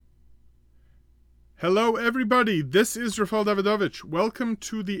Hello, everybody. This is Rafael Davidovich. Welcome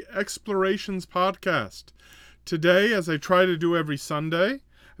to the Explorations Podcast. Today, as I try to do every Sunday,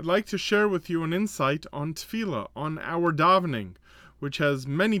 I'd like to share with you an insight on tefillah, on our davening, which has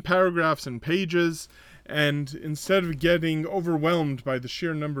many paragraphs and pages, and instead of getting overwhelmed by the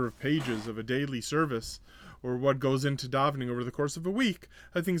sheer number of pages of a daily service, or what goes into davening over the course of a week,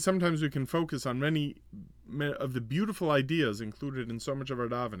 I think sometimes we can focus on many of the beautiful ideas included in so much of our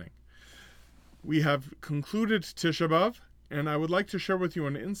davening. We have concluded Tisha B'Av, and I would like to share with you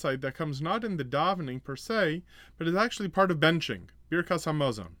an insight that comes not in the davening per se, but is actually part of benching, Birkas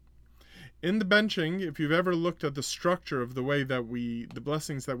Hamazon. In the benching, if you've ever looked at the structure of the way that the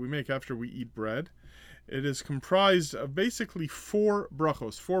blessings that we make after we eat bread, it is comprised of basically four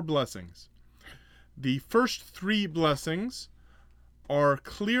brachos, four blessings. The first three blessings are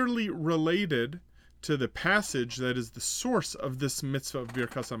clearly related to the passage that is the source of this mitzvah of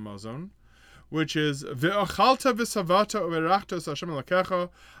Birkas Hamazon, which is Ve'achalta v'savata u'berachta Hashem Elokecha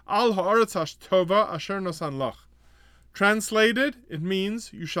al ha'aretz hashtova asher nosan lach. Translated, it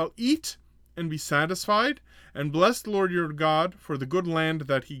means you shall eat and be satisfied, and bless the Lord your God for the good land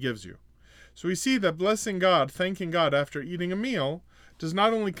that He gives you. So we see that blessing God, thanking God after eating a meal, does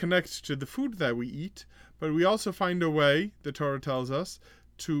not only connect to the food that we eat, but we also find a way, the Torah tells us,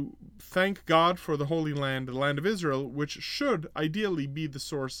 to thank God for the Holy Land, the land of Israel, which should ideally be the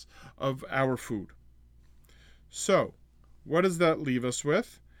source of our food. So, what does that leave us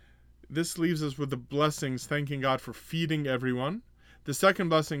with? This leaves us with the blessings, thanking God for feeding everyone. The second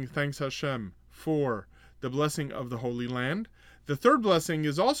blessing thanks Hashem for the blessing of the Holy Land. The third blessing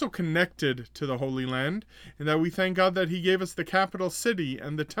is also connected to the Holy Land, in that we thank God that He gave us the capital city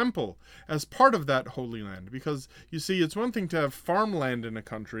and the temple as part of that Holy Land. Because, you see, it's one thing to have farmland in a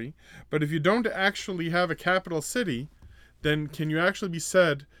country, but if you don't actually have a capital city, then can you actually be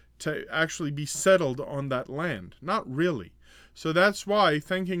said to actually be settled on that land? Not really. So that's why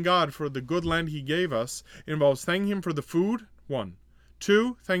thanking God for the good land He gave us involves thanking Him for the food, 1.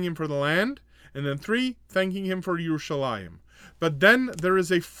 2, thanking Him for the land. And then 3, thanking Him for Yerushalayim. But then there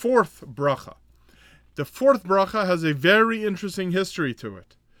is a fourth bracha. The fourth bracha has a very interesting history to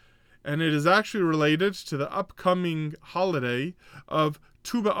it. And it is actually related to the upcoming holiday of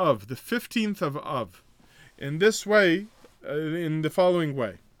Tu B'Av, the 15th of Av. In this way, in the following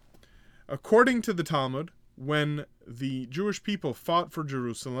way. According to the Talmud, when the Jewish people fought for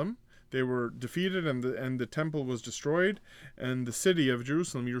Jerusalem, they were defeated and the temple was destroyed, and the city of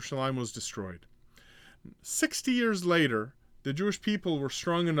Jerusalem, Yerushalayim, was destroyed. 60 years later, the Jewish people were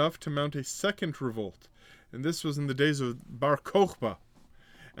strong enough to mount a second revolt, and this was in the days of Bar Kokhba.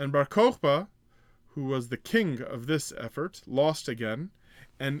 And Bar Kokhba, who was the king of this effort, lost again,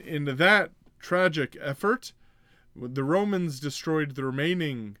 and in that tragic effort, the Romans destroyed the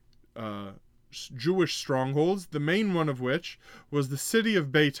remaining Jewish strongholds, the main one of which was the city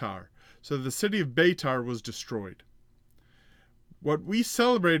of Beitar. So the city of Beitar was destroyed. What we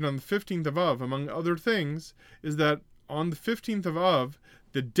celebrate on the 15th of Av, among other things, is that on the 15th of Av,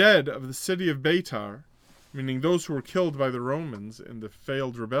 the dead of the city of Beitar, meaning those who were killed by the Romans in the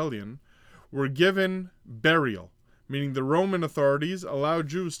failed rebellion, were given burial, meaning the Roman authorities allowed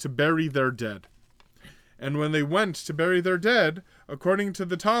Jews to bury their dead. And when they went to bury their dead, according to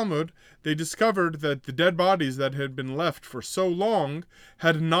the Talmud, they discovered that the dead bodies that had been left for so long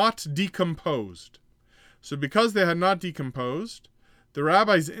had not decomposed. So because they had not decomposed, the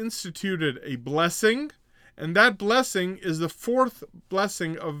rabbis instituted a blessing, and that blessing is the fourth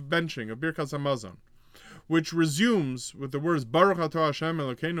blessing of benching, of Birkas Hamazon, which resumes with the words Baruch Atah Hashem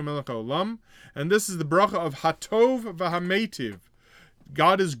Elokeinu Melech HaOlam, and this is the bracha of Hatov v'Hametiv.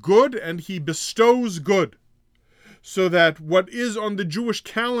 God is good and He bestows good. So that what is on the Jewish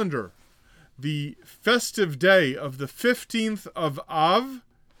calendar, the festive day of the 15th of Av,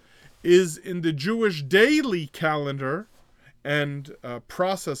 is in the Jewish daily calendar and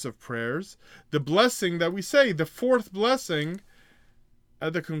process of prayers, the blessing that we say, the fourth blessing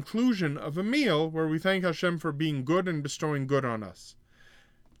at the conclusion of a meal where we thank Hashem for being good and bestowing good on us.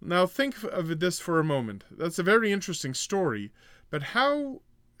 Now think of this for a moment. That's a very interesting story, but how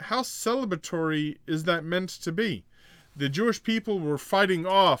celebratory is that meant to be? The Jewish people were fighting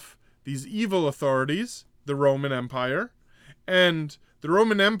off these evil authorities, the Roman Empire, and the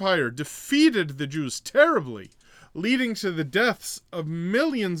Roman Empire defeated the Jews terribly, leading to the deaths of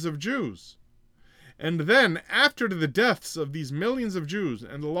millions of Jews. And then, after the deaths of these millions of Jews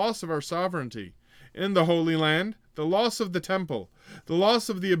and the loss of our sovereignty in the Holy Land, the loss of the temple, the loss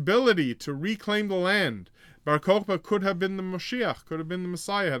of the ability to reclaim the land, Bar Kokhba could have been the Moshiach, could have been the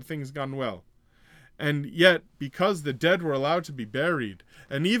Messiah had things gone well. And yet, because the dead were allowed to be buried,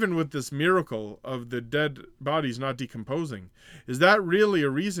 and even with this miracle of the dead bodies not decomposing, is that really a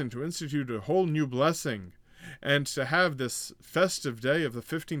reason to institute a whole new blessing and to have this festive day of the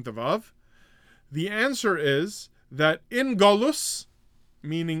 15th of Av? The answer is that in Golus,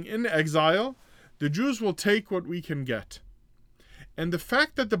 meaning in exile, the Jews will take what we can get. And the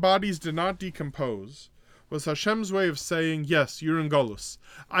fact that the bodies did not decompose was Hashem's way of saying, yes, you're in Golus.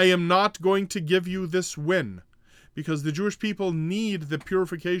 I am not going to give you this win, because the Jewish people need the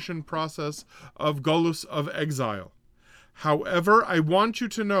purification process of Golus, of exile. However, I want you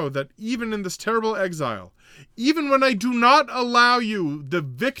to know that even in this terrible exile, even when I do not allow you the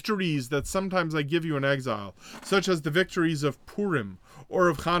victories that sometimes I give you in exile, such as the victories of Purim or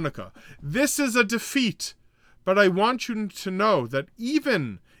of Hanukkah, this is a defeat. But I want you to know that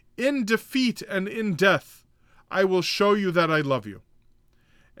even in defeat and in death, I will show you that I love you.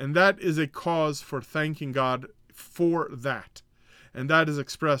 And that is a cause for thanking God for that. And that is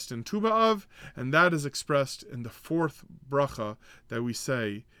expressed in Tu B'Av, and that is expressed in the fourth bracha that we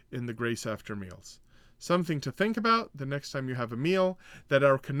say in the grace after meals. Something to think about the next time you have a meal, that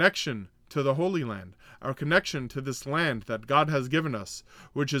our connection to the Holy Land, our connection to this land that God has given us,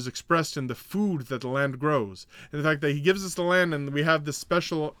 which is expressed in the food that the land grows, and the fact that He gives us the land and we have this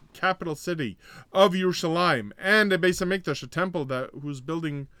special capital city of Yerushalayim and a Beis HaMikdash, a temple whose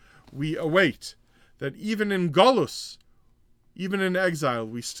building we await, that even in Golus, even in exile,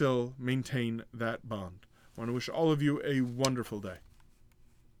 we still maintain that bond. I want to wish all of you a wonderful day.